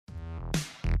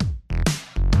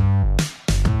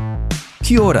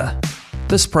Kia ora.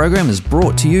 This program is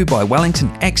brought to you by Wellington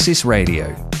Access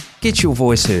Radio. Get your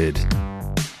voice heard.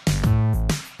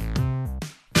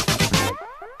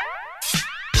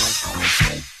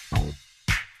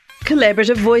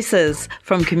 Collaborative Voices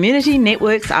from Community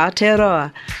Networks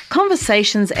Aotearoa.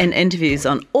 Conversations and interviews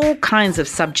on all kinds of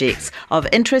subjects of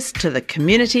interest to the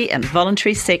community and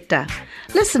voluntary sector.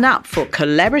 Listen up for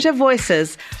Collaborative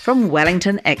Voices from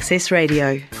Wellington Access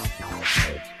Radio.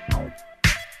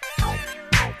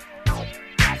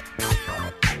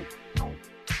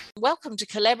 Welcome to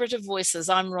Collaborative Voices.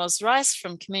 I'm Ros Rice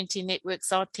from Community Networks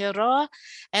Aotearoa,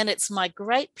 and it's my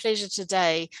great pleasure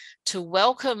today to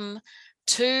welcome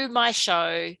to my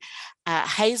show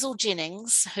Hazel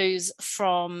Jennings, who's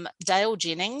from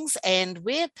Jennings, and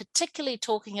we're particularly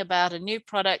talking about a new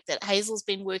product that Hazel's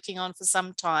been working on for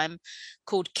some time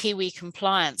called Kiwi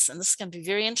Compliance, and this is going to be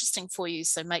very interesting for you,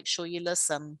 so make sure you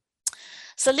listen.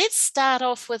 So let's start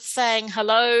off with saying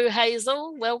hello,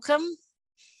 Hazel. Welcome.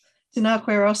 Tēnā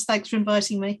koe, Ross. Thanks for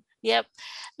inviting me. Yep.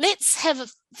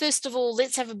 First of all,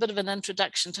 let's have a bit of an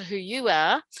introduction to who you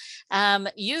are.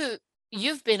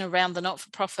 You've been around the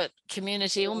not-for-profit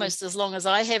community almost as long as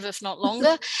I have, if not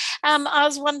longer. I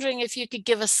was wondering if you could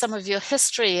give us some of your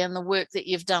history and the work that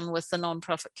you've done with the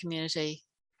non-profit community.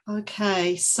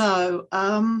 Okay, so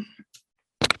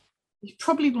you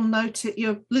probably will notice,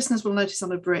 your listeners will notice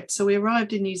I'm a Brit. So we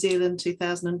arrived in New Zealand in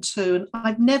 2002, and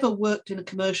I've never worked in a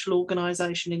commercial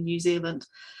organisation in New Zealand.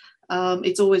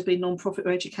 It's always been non-profit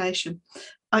or education.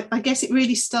 I guess it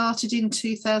really started in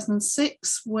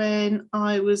 2006 when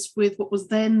I was with what was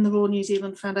then the Royal New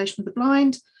Zealand Foundation of the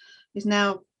Blind, is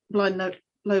now Blind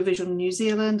Low Vision New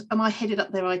Zealand, and I headed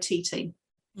up their IT team.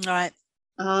 Right.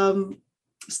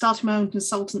 Started my own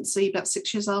consultancy about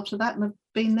 6 years after that, and I've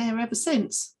been there ever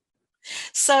since.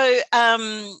 So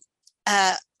I'm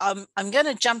going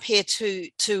to jump here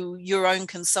to your own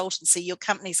consultancy. Your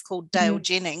company's called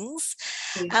Jennings.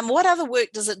 Yeah. What other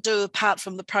work does it do apart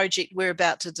from the project we're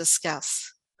about to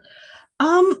discuss?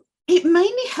 It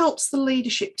mainly helps the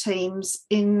leadership teams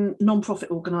in non-profit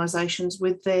organisations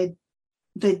with their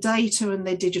data and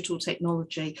their digital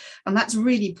technology, and that's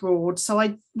really broad. So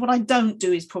what I don't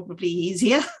do is probably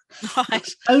easier.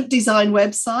 Right. I don't design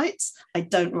websites, I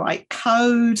don't write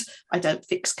code, I don't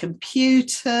fix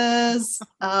computers,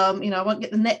 I won't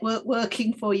get the network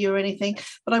working for you or anything,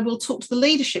 but I will talk to the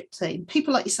leadership team,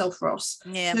 people like yourself, Ross,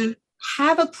 who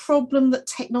have a problem that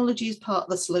technology is part of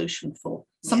the solution for.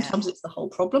 Sometimes it's the whole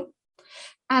problem,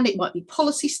 and it might be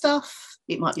policy stuff,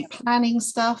 it might be planning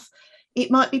stuff, it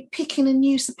might be picking a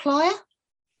new supplier,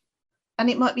 and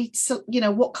it might be,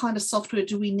 what kind of software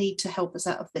do we need to help us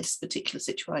out of this particular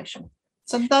situation?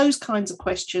 So those kinds of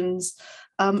questions,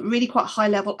 really quite high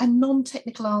level and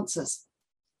non-technical answers.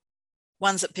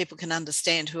 Ones that people can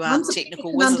understand who aren't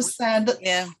technical wizards. Understand that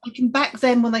you can back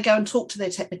them when they go and talk to their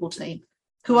technical team,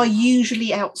 who are usually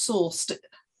outsourced.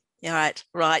 Yeah,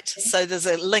 right. So there's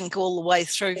a link all the way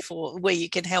through for where you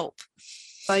can help.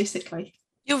 Basically.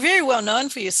 You're very well known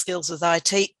for your skills with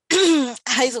IT.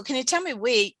 Hazel, can you tell me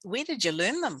where did you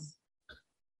learn them?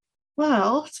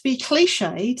 Well, to be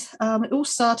cliched, it all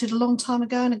started a long time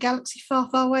ago in a galaxy far,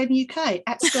 far away in the UK,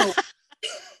 at school.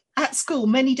 At school,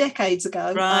 many decades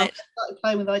ago. Right. I started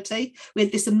playing with IT. We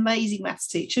had this amazing maths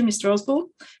teacher, Mr. Osborne,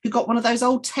 who got one of those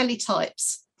old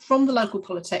teletypes from the local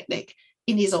polytechnic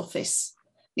in his office.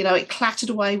 It clattered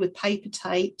away with paper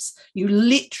tapes. You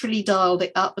literally dialed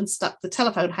it up and stuck the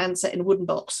telephone handset in a wooden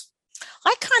box.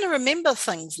 I kind of remember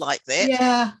things like that.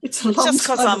 Yeah, it's a long just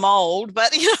because I'm old,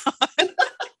 but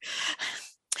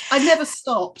I never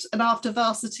stopped. And after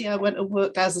varsity, I went and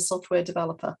worked as a software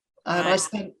developer. And I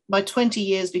spent my 20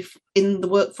 years in the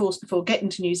workforce before getting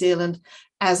to New Zealand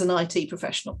as an IT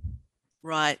professional.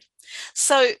 Right.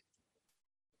 So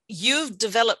you've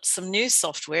developed some new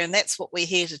software, and that's what we're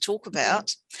here to talk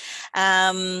about.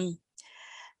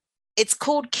 It's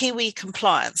called Kiwi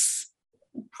Compliance.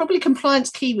 Probably Compliance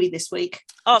Kiwi this week.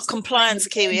 Oh, Compliance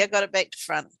Kiwi. I got it back to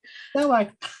front. No way.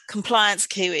 Compliance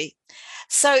Kiwi.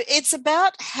 So it's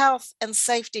about health and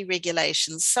safety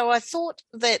regulations. So I thought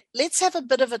that let's have a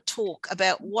bit of a talk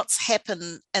about what's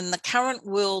happened in the current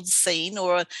world scene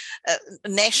or a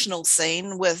national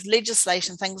scene with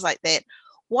legislation, things like that.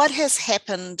 What has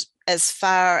happened as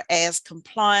far as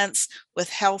compliance with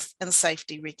health and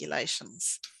safety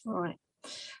regulations? Right.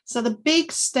 So the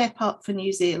big step up for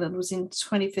New Zealand was in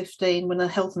 2015 when the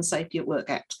Health and Safety at Work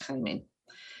Act came in.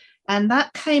 And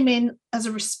that came in as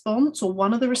a response, or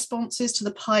one of the responses, to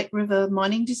the Pike River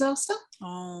mining disaster.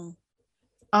 Oh.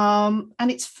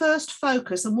 And its first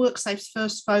focus, and WorkSafe's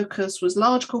first focus, was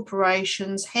large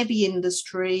corporations, heavy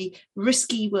industry,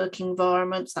 risky work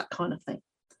environments, that kind of thing.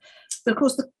 But of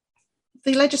course,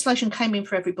 the legislation came in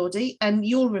for everybody, and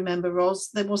you'll remember, Ros,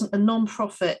 there wasn't a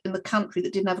non-profit in the country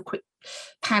that didn't have a quick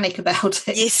panic about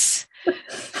it. Yes.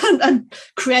 and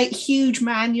create huge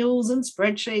manuals and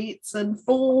spreadsheets and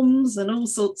forms and all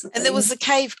sorts of things. And there was the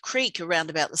Cave Creek around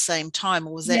about the same time,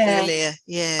 or was that earlier?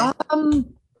 Yeah.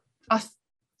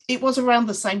 It was around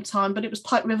the same time, but it was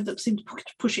Pipe River that seemed to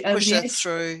push it over the edge.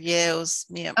 Through. Yeah, it was.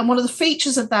 Yeah. And one of the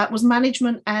features of that was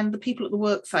management and the people at the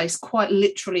work face, quite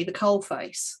literally the coal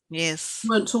face,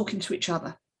 weren't talking to each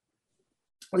other.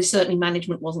 Well, certainly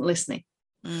management wasn't listening.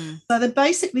 So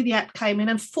the Act came in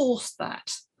and forced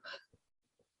that.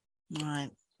 Right.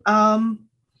 And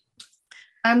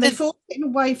they forced it in a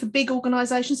way for big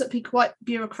organisations that be quite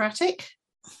bureaucratic.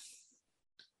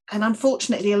 And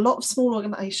unfortunately, a lot of small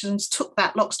organisations took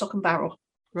that lock, stock and barrel.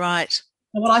 Right.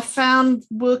 And what I found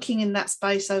working in that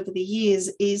space over the years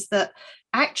is that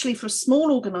actually for a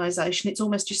small organisation, it's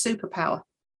almost your superpower.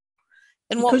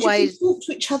 In what way? You can talk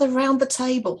to each other around the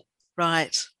table.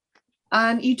 Right.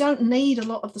 And you don't need a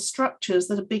lot of the structures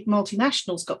that a big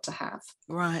multinational's got to have.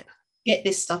 Right. Get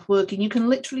this stuff working. You can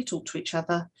literally talk to each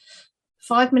other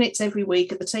 5 minutes every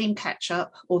week at the team catch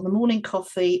up or the morning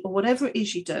coffee or whatever it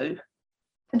is you do.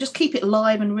 And just keep it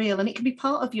live and real. And it can be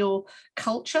part of your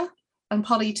culture and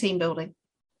part of your team building.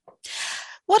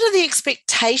 What are the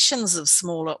expectations of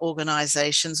smaller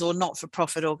organisations or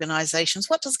not-for-profit organisations?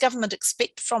 What does government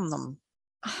expect from them?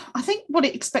 I think what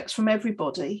it expects from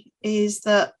everybody is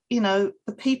that, the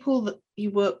people that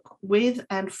you work with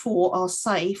and for are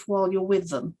safe while you're with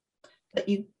them. That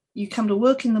you come to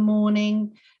work in the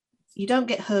morning, you don't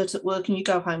get hurt at work and you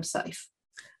go home safe.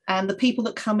 And the people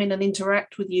that come in and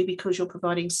interact with you because you're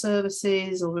providing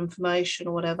services or information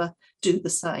or whatever do the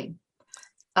same.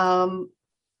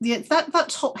 That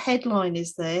top headline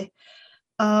is there.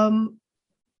 And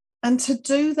to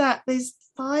do that, there's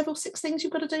 5 or 6 things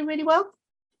you've got to do really well.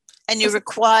 And you're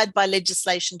required by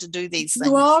legislation to do these things.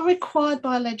 You are required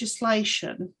by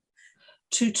legislation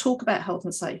to talk about health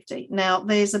and safety. Now,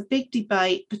 there's a big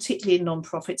debate, particularly in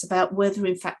non-profits, about whether,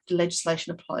 in fact, the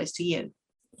legislation applies to you.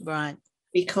 Right.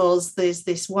 Because there's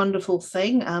this wonderful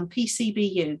thing,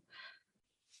 PCBU.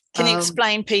 Can you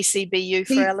explain PCBU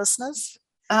for our listeners?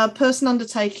 Person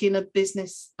undertaking a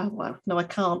business. Oh, well, no, I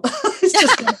can't.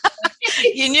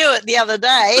 You knew it the other day.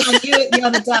 I knew it the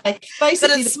other day.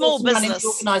 Basically, but it's small business.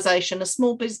 Organisation, a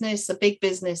small business, a big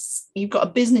business. You've got a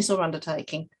business or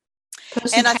undertaking.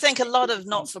 And I think a lot of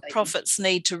not-for-profits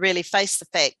need to really face the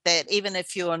fact that even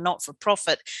if you are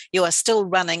not-for-profit, you are still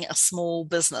running a small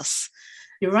business.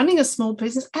 You're running a small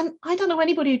business, and I don't know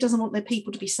anybody who doesn't want their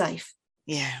people to be safe.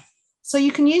 Yeah. So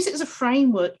you can use it as a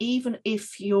framework, even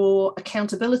if your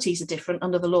accountabilities are different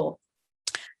under the law.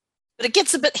 But it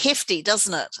gets a bit hefty,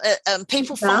 doesn't it?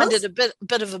 People find it a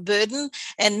bit of a burden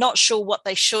and not sure what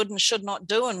they should and should not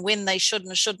do and when they should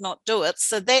and should not do it.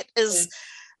 So that is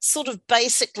sort of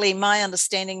basically my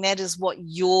understanding. That is what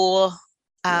your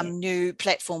new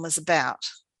platform is about.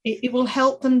 It will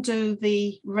help them do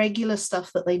the regular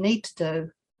stuff that they need to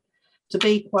do to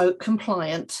be, quote,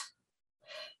 compliant.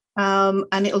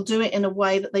 And it'll do it in a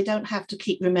way that they don't have to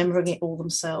keep remembering it all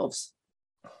themselves.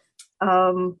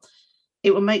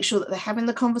 It will make sure that they're having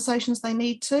the conversations they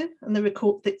need to, and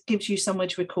that gives you somewhere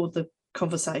to record the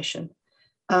conversation.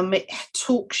 It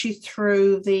talks you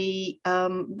through the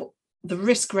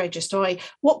risk register,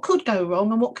 what could go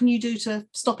wrong and what can you do to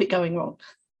stop it going wrong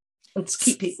and to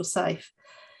keep people safe.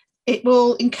 It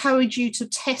will encourage you to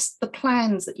test the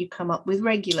plans that you come up with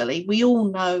regularly. We all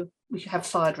know we have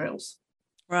fire drills.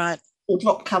 Right. Or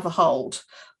drop, cover, hold,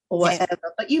 or whatever.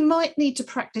 But you might need to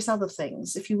practice other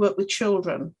things. If you work with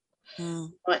children,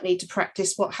 you might need to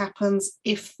practice what happens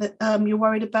if you're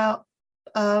worried about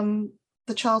the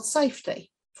child's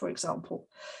safety, for example.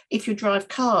 If you drive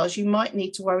cars, you might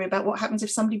need to worry about what happens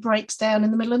if somebody breaks down in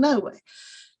the middle of nowhere.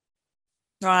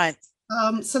 Right.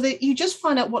 So that you just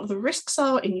find out what the risks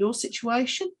are in your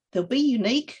situation. They'll be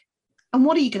unique. And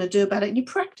what are you going to do about it? And you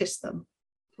practice them.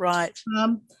 Right.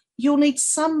 You'll need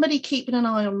somebody keeping an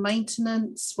eye on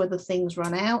maintenance, whether things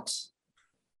run out.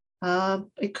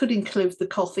 It could include the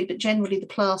coffee, but generally the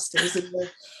plasters in the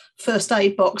first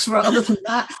aid box rather than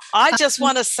that. I just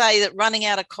want to say that running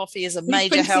out of coffee is a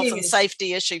major health and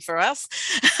safety issue for us.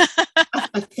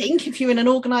 I think if you're in an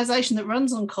organisation that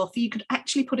runs on coffee, you could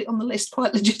actually put it on the list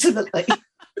quite legitimately.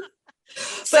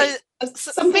 So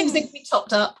some things need to be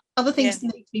topped up, other things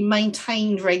need to be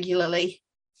maintained regularly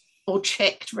or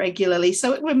checked regularly.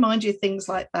 So it will remind you of things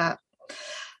like that.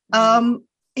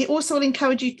 It also will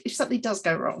encourage you if something does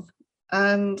go wrong.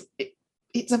 And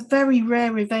it's a very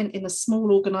rare event in a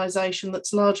small organisation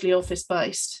that's largely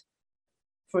office-based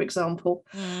for example.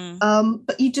 Mm.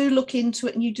 But you do look into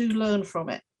it and you do learn from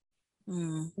it.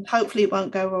 Mm. And hopefully it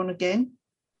won't go wrong again.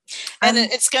 And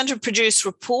it's going to produce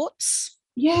reports?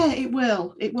 Yeah, it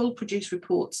will. It will produce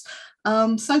reports.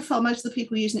 So far, most of the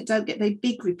people using it don't get very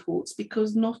big reports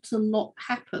because not a lot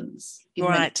happens.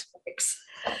 Right.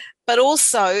 But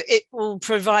also it will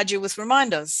provide you with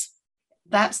reminders.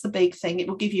 That's the big thing. It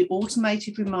will give you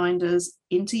automated reminders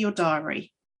into your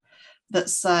diary that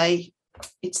say,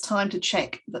 it's time to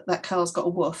check that car's got a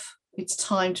woof. It's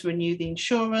time to renew the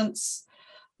insurance.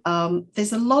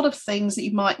 There's a lot of things that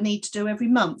you might need to do every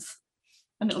month,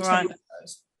 and it'll tell you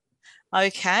those.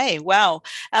 Okay, well,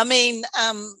 I mean,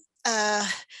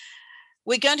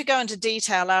 we're going to go into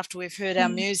detail after we've heard our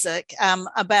music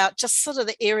about just sort of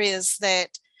the areas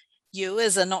that you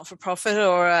as a not-for-profit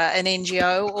or an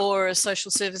NGO or a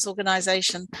social service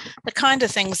organisation, the kind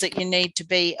of things that you need to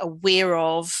be aware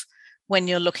of when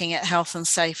you're looking at health and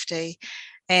safety.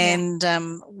 And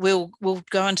we'll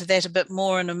go into that a bit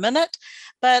more in a minute.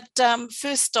 But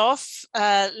first off,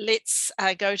 let's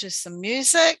go to some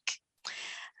music.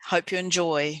 Hope you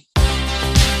enjoy.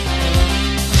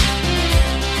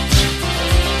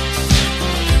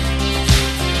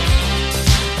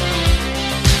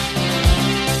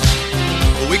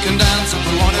 We can dance if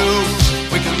we want to,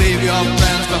 we can leave your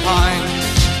friends behind,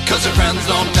 'cause your friends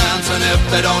don't dance, and if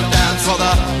they don't dance, well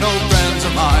they're no friends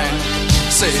of mine.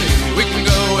 See, we can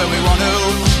go where we want to,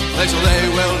 places they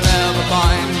will never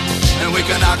find, and we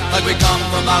can act like we come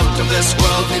from out of this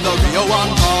world, leave the real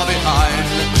one far behind.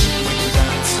 We can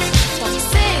dance.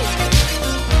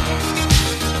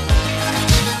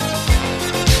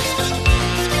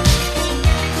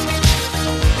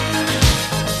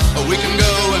 We can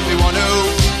go if we want to,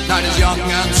 night is young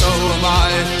and so am I,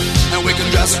 and we can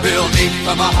dress real neat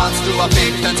from our hearts to our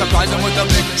feet and surprise them with a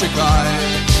victory cry.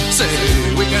 Say,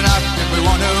 we can act if we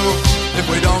want to, if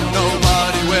we don't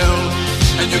nobody will,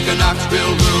 and you can act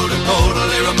real rude and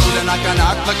totally removed, and I can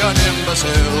act like an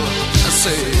imbecile.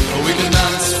 Say, we can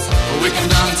dance,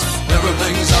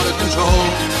 everything's out of control.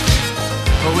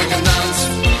 We can dance,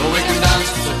 we're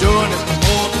doing it from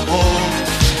pole to pole.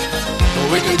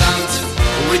 We can dance,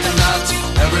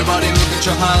 everybody look at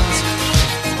your hands.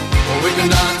 We can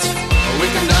dance,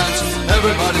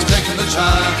 everybody's taking the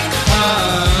chance.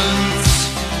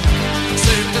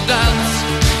 Safe to dance,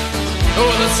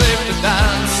 oh it's safe to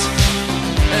dance.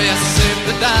 Yes, it's safe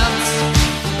to dance.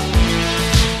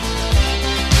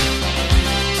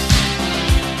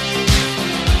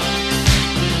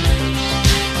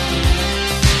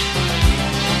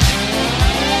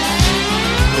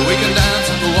 We can dance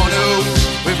if we want to,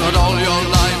 we've got all your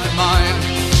life in mind.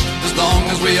 As long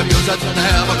as we abuse it,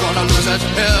 never gonna lose it,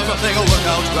 everything will work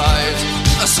out right.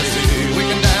 I say, we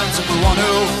can dance if we want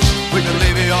to, we can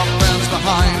leave your friends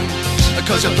behind,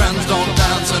 because your friends don't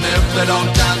dance, and if they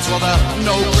don't dance, well they're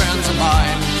no friends of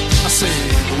mine. I say,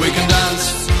 we can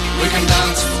dance,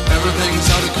 everything's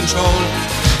out of control.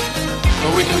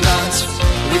 We can dance,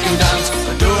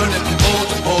 we're doing it from pole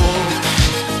to pole.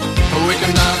 We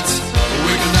can dance,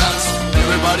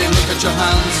 everybody look at your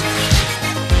hands.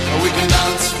 We can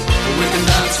dance,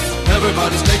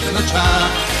 everybody's taking a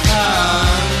chance.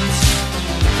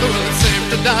 Well, it's safe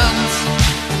to dance,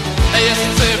 yes,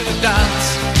 it's safe to dance.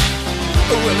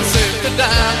 Well, it's safe to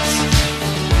dance,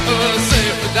 well, it's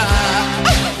safe to dance.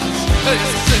 Yes,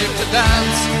 it's safe to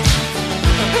dance,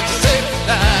 it's safe to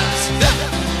dance.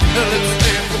 Well, it's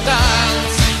safe to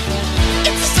dance,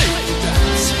 it's safe to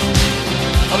dance.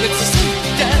 Oh, it's safe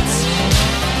to dance.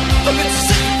 Oh, it's a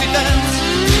safety dance.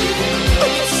 Oh,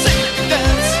 it's a safety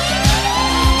dance.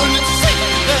 Oh, it's a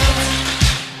safety dance.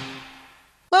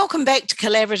 Welcome back to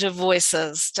Collaborative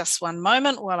Voices. Just one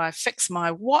moment while I fix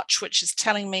my watch, which is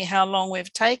telling me how long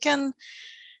we've taken.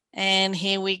 And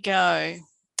here we go.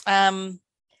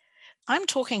 I'm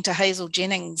talking to Hazel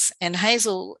Jennings, and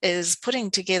Hazel is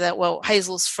putting together, well,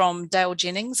 Hazel's from Dale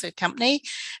Jennings, her company,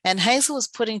 and Hazel is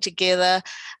putting together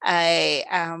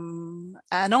an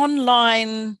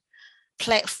online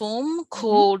platform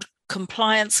called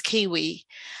Compliance Kiwi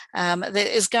that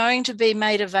is going to be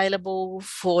made available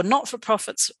for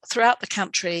not-for-profits throughout the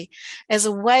country as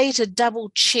a way to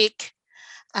double check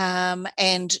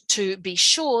and to be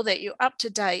sure that you're up to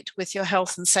date with your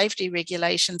health and safety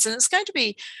regulations. And it's going to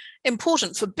be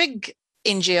important for big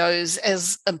NGOs,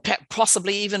 as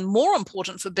possibly even more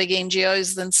important for big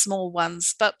NGOs than small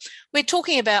ones. But we're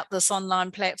talking about this online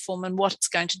platform and what it's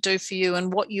going to do for you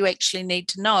and what you actually need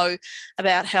to know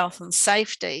about health and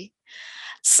safety.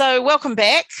 So welcome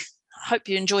back. Hope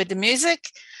you enjoyed the music.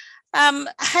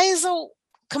 Hazel,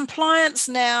 compliance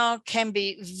now can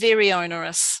be very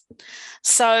onerous.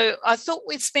 So I thought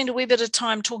we'd spend a wee bit of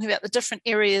time talking about the different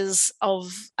areas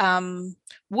of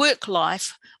work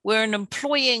life where an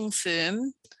employing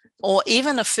firm or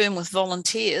even a firm with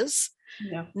volunteers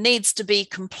needs to be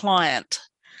compliant.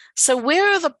 So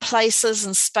where are the places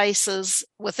and spaces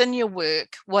within your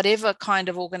work, whatever kind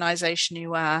of organisation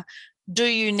you are, do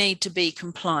you need to be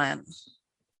compliant?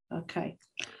 Okay.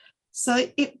 So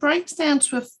it breaks down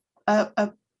to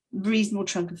a reasonable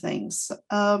chunk of things.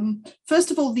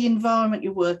 First of all, the environment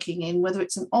you're working in, whether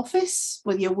it's an office,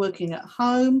 whether you're working at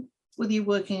home, whether you're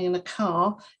working in a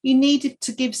car, you needed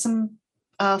to give some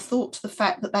thought to the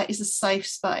fact that that is a safe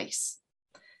space.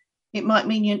 It might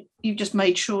mean you've just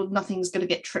made sure nothing's going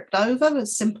to get tripped over,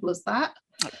 as simple as that.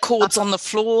 Cords on the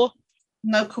floor.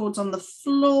 No cords on the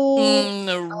floor,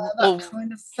 that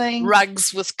kind of thing.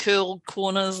 Rugs with curled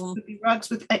corners. Could be rugs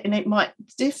with, and it might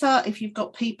differ if you've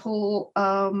got people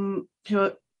who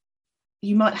are,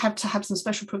 you might have to have some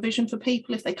special provision for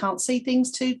people if they can't see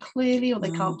things too clearly or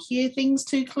they can't hear things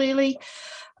too clearly.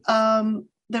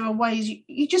 There are ways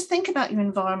you just think about your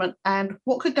environment and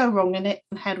what could go wrong in it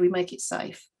and how do we make it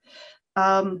safe.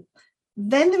 Then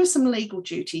there are some legal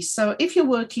duties. So if you're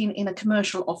working in a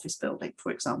commercial office building,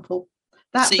 for example,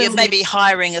 so you're maybe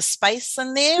hiring a space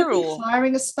in there, or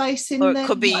hiring a space in there. It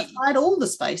could be hide all the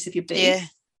space if you're big. Yeah.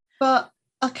 But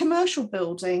a commercial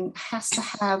building has to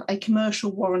have a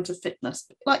commercial warrant of fitness,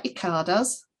 like your car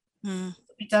does. It'll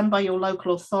be done by your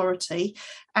local authority,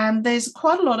 and there's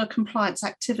quite a lot of compliance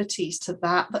activities to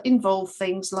that involve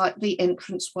things like the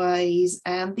entranceways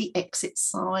and the exit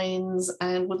signs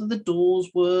and whether the doors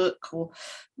work, or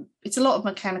it's a lot of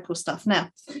mechanical stuff.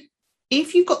 Now,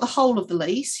 if you've got the whole of the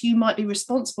lease, you might be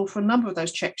responsible for a number of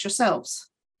those checks yourselves.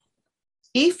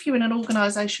 If you're in an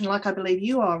organisation like I believe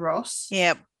you are, Ross,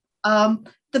 the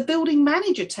building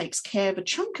manager takes care of a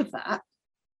chunk of that.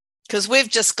 Because we've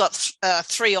just got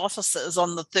 3 offices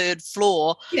on the 3rd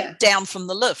floor down from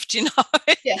the lift, you know.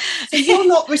 So you're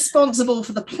not responsible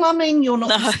for the plumbing. You're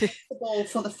not responsible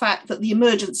for the fact that the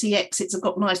emergency exits have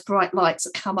got nice bright lights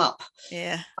that come up.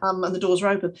 And the doors are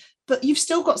open. But you've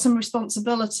still got some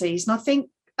responsibilities. And I think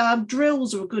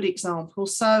drills are a good example.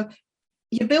 So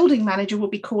your building manager will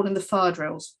be calling the fire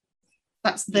drills.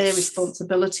 That's their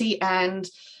responsibility. And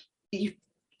you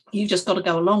just got to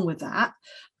go along with that.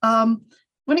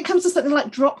 When it comes to something like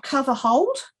drop, cover,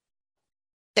 hold,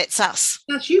 that's us.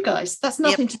 That's you guys. That's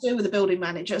nothing to do with the building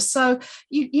manager. So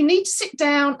you need to sit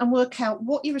down and work out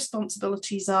what your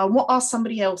responsibilities are and what are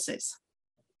somebody else's.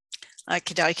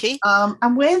 Okie dokie.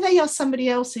 And where they are somebody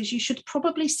else's, you should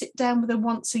probably sit down with them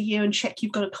once a year and check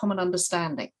you've got a common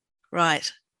understanding.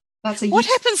 Right. What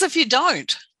happens if you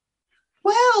don't?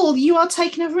 Well, you are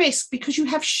taking a risk because you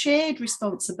have shared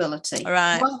responsibility.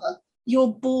 Right. Well,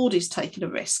 your board is taking a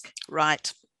risk.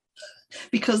 Right.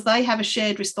 Because they have a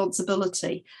shared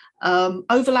responsibility.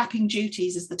 Overlapping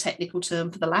duties is the technical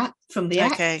term for from the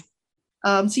Act. Okay.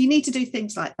 So you need to do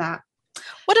things like that.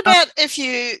 What about if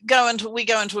we go into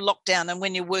a lockdown and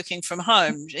when you're working from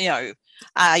home, you know,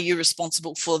 are you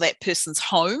responsible for that person's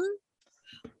home?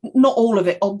 Not all of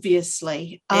it,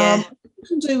 obviously. What you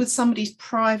can do with somebody's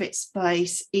private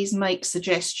space is make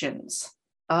suggestions.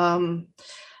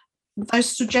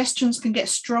 Those suggestions can get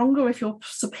stronger if you're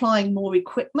supplying more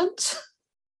equipment.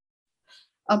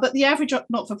 But the average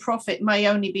not-for-profit may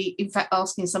only be, in fact,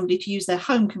 asking somebody to use their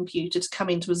home computer to come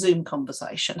into a Zoom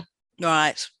conversation.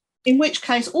 Right. In which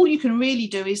case, all you can really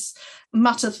do is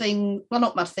mutter things, well,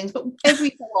 not mutter things, but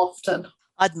every so often.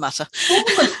 I'd mutter.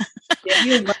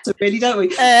 You mutter really, don't we?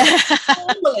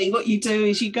 Normally, what you do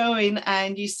is you go in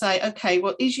and you say, okay,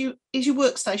 well, is your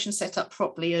workstation set up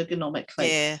properly ergonomically?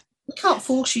 Yeah. We can't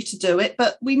force you to do it,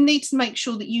 but we need to make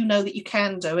sure that you know that you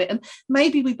can do it. And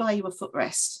maybe we buy you a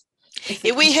footrest.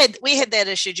 Yeah, we had that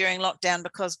issue during lockdown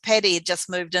because Paddy had just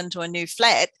moved into a new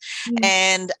flat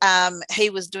and he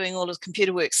was doing all his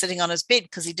computer work sitting on his bed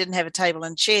because he didn't have a table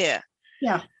and chair.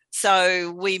 Yeah.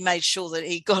 So we made sure that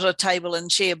he got a table and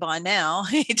chair by now.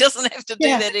 He doesn't have to do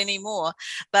that anymore.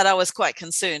 But I was quite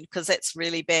concerned because that's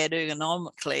really bad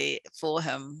ergonomically for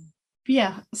him.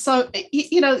 Yeah, so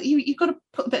you've got to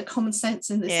put a bit of common sense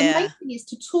in this. The main thing is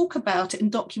to talk about it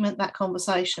and document that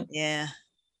conversation. Yeah,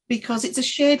 because it's a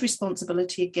shared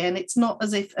responsibility. Again, it's not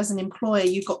as if as an employer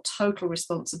you've got total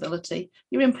responsibility.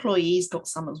 Your employee's got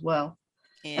some as well,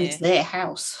 and it's their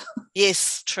house.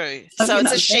 Yes, true. So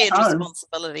it's a shared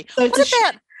responsibility. So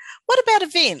what about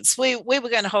events? We were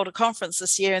going to hold a conference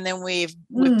this year, and then we've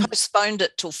postponed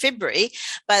it till February.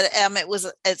 But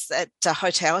it's at a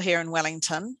hotel here in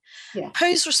Wellington. Yeah.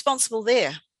 Who's responsible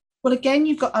there? Well, again,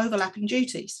 you've got overlapping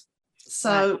duties.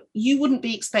 So you wouldn't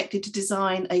be expected to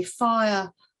design a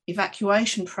fire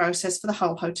evacuation process for the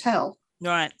whole hotel.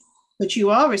 Right. But you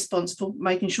are responsible for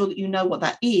making sure that you know what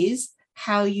that is,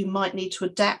 how you might need to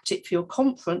adapt it for your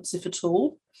conference, if at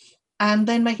all, and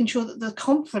then making sure that the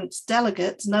conference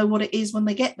delegates know what it is when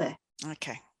they get there.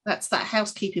 Okay. That's that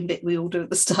housekeeping bit we all do at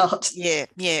the start. Yeah.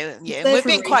 We've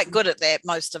been quite good at that,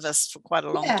 most of us, for quite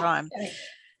a long time. Yeah.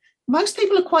 Most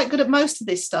people are quite good at most of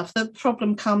this stuff. The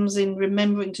problem comes in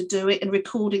remembering to do it and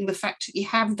recording the fact that you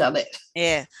have done it.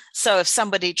 Yeah. So if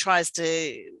somebody tries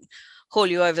to haul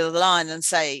you over the line and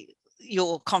say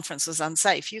your conference was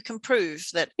unsafe, you can prove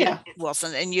that it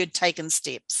wasn't, and you'd taken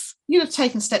steps. You'd have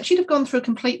taken steps. You'd have gone through a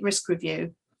complete risk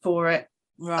review for it.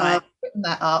 Right. Written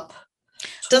that up.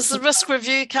 Does the risk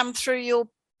review come through your,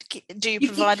 do you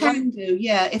provide one? You can do,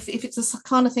 yeah. If it's the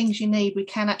kind of things you need, we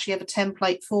can actually have a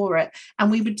template for it, and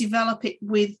we would develop it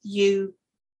with you,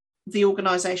 the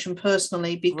organisation,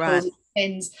 personally, because it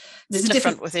depends. There's it's a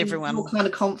different with everyone. Your kind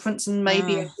of conference and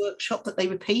maybe a workshop that they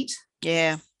repeat.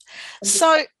 Yeah.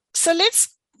 So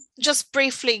let's just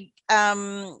briefly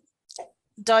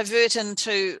divert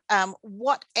into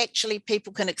what actually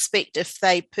people can expect if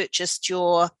they purchased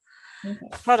your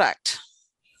product.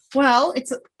 Well,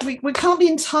 we can't be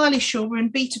entirely sure. We're in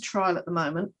beta trial at the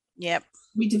moment. Yep.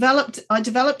 I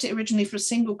developed it originally for a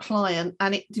single client,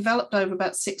 and it developed over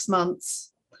about 6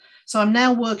 months. So I'm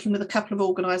now working with a couple of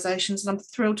organisations, and I'm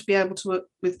thrilled to be able to work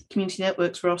with Community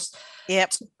Networks, Ross. Yep.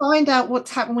 To find out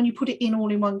what's happened when you put it in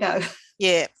all in one go.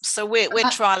 Yeah. So we're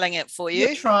trialling it for you.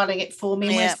 You're trialling it for me,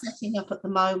 and we're setting up at the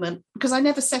moment, because I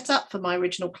never set up for my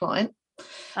original client.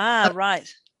 Right.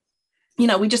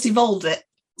 We just evolved it.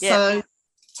 Yeah. So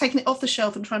taking it off the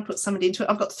shelf and trying to put somebody into it.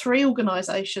 I've got 3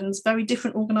 organisations, very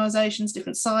different organisations,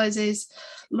 different sizes,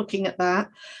 looking at that.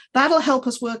 That'll help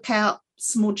us work out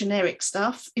some more generic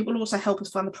stuff. It will also help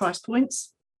us find the price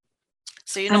points.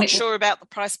 So you're not sure about the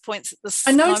price points at this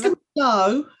I know moment? It's going to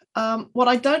go. What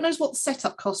I don't know is what the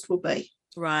setup cost will be.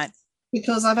 Right.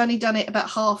 Because I've only done it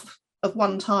about half of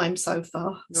one time so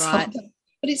far. Right.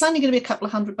 But it's only going to be a couple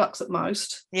of $100 at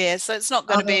most. Yeah, so it's not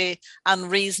going to be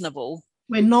unreasonable.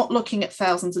 We're not looking at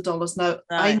thousands of dollars. No,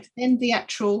 I intend the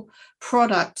actual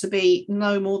product to be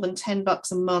no more than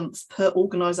 $10 a month per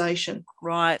organisation.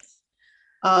 Right.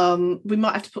 We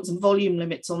might have to put some volume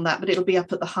limits on that, but it'll be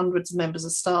up at the hundreds of members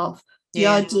of staff. The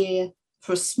idea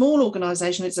for a small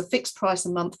organisation is a fixed price a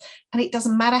month, and it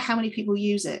doesn't matter how many people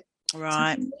use it.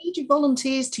 Right. So you need your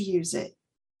volunteers to use it.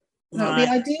 That would be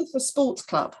ideal for a sports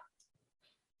club,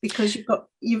 because you've got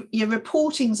your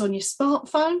reporting's on your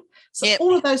smartphone. So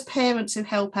all of those parents who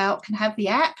help out can have the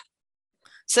app.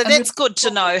 So that's good to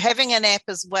know, having an app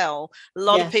as well. A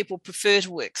lot of people prefer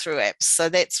to work through apps, so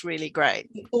that's really great.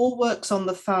 It all works on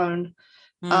the phone.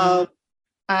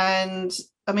 And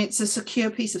I mean, it's a secure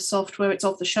piece of software. It's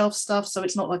off the shelf stuff, so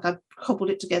it's not like I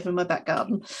cobbled it together in my back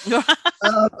garden.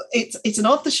 It's an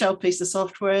off the shelf piece of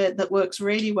software that works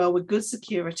really well with good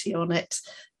security on it.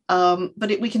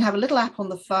 But we can have a little app on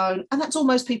the phone, and that's all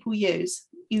most people use.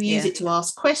 You use it to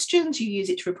ask questions, you use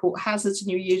it to report hazards,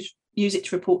 and you use it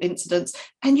to report incidents,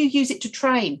 and you use it to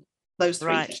train those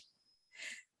 3 things.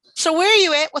 So where are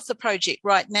you at with the project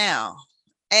right now?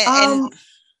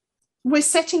 We're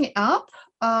setting it up.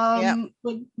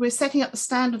 We're setting up the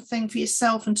standard thing for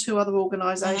yourself and 2 other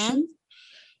organisations.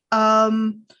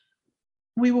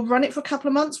 We will run it for a couple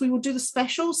of months. We will do the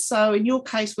specials. So in your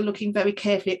case, we're looking very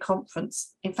carefully at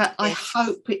conference. In fact, I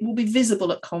hope it will be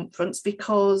visible at conference,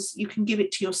 because you can give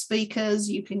it to your speakers.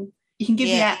 You can give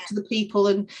the app to the people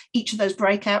in each of those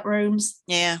breakout rooms.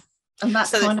 Yeah. And that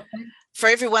kind of thing. For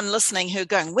everyone listening who are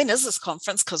going, when is this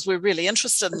conference? Because we're really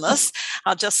interested in this.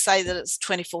 I'll just say that it's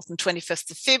 24th and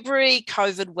 25th of February,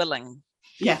 COVID willing.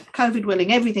 Yeah, COVID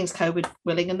willing. Everything's COVID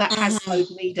willing. And that has slowed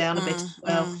me down a bit as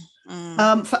well.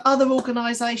 For other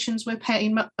organisations, we're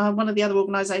paying, one of the other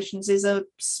organisations is a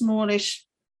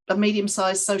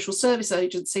medium-sized social service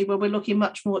agency, where we're looking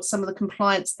much more at some of the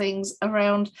compliance things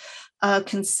around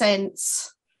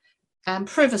consents and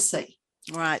privacy.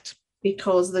 Right.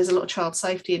 Because there's a lot of child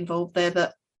safety involved there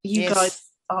that you guys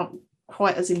aren't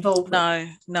quite as involved with.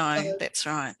 No, that's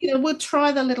right. We'll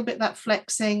try that little bit, that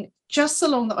flexing, just so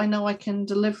long that I know I can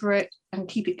deliver it and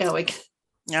keep it going.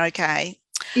 Okay.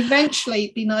 Eventually,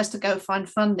 it'd be nice to go find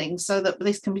funding so that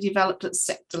this can be developed at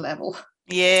sector level.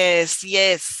 Yes.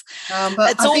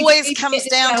 But it always comes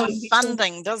down to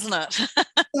funding, doesn't it?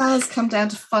 It does come down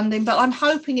to funding, but I'm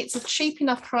hoping it's a cheap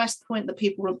enough price point that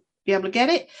people will be able to get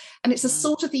it. And it's the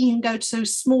sort of thing you can go to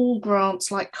small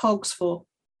grants like COGS for.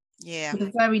 Yeah. With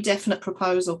a very definite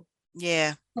proposal.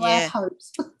 Yeah. Our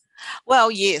hopes.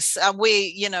 Well, yes,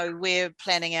 we're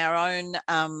planning our own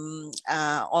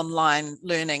online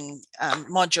learning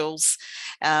modules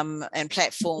and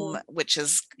platform, which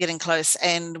is getting close.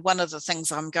 And one of the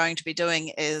things I'm going to be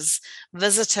doing is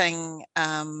visiting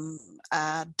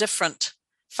different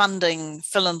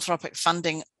philanthropic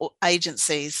funding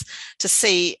agencies to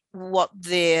see what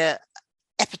their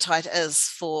appetite is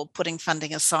for putting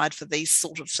funding aside for these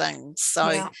sort of things.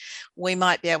 So we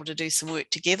might be able to do some work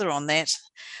together on that.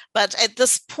 But at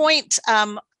this point,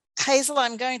 Hazel,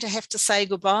 I'm going to have to say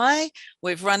goodbye.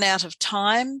 We've run out of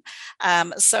time.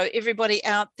 So everybody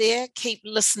out there, keep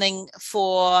listening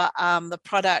for the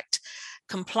product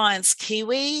Compliance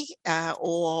Kiwi,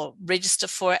 or register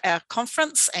for our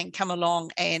conference and come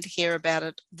along and hear about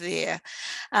it there.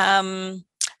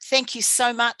 Thank you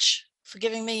so much for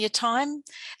giving me your time.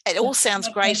 It all sounds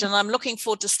great, and I'm looking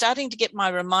forward to starting to get my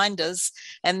reminders.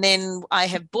 And then I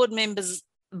have board meetings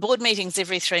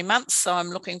every 3 months, so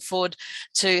I'm looking forward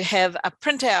to have a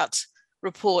printout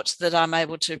report that I'm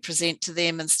able to present to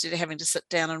them instead of having to sit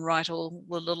down and write all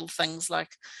the little things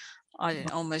like I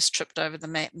almost tripped over the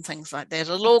mat and things like that.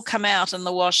 It'll all come out in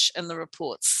the wash in the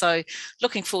reports. So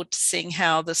looking forward to seeing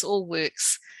how this all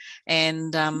works,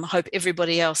 and hope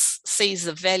everybody else sees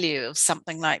the value of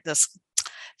something like this.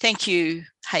 Thank you,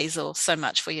 Hazel, so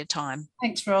much for your time.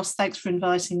 Thanks, Ross. Thanks for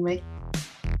inviting me.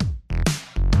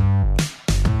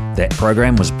 That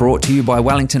program was brought to you by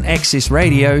Wellington Access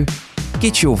Radio.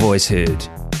 Get your voice heard.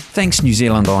 Thanks New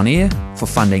Zealand On Air for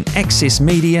funding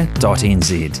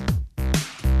accessmedia.nz.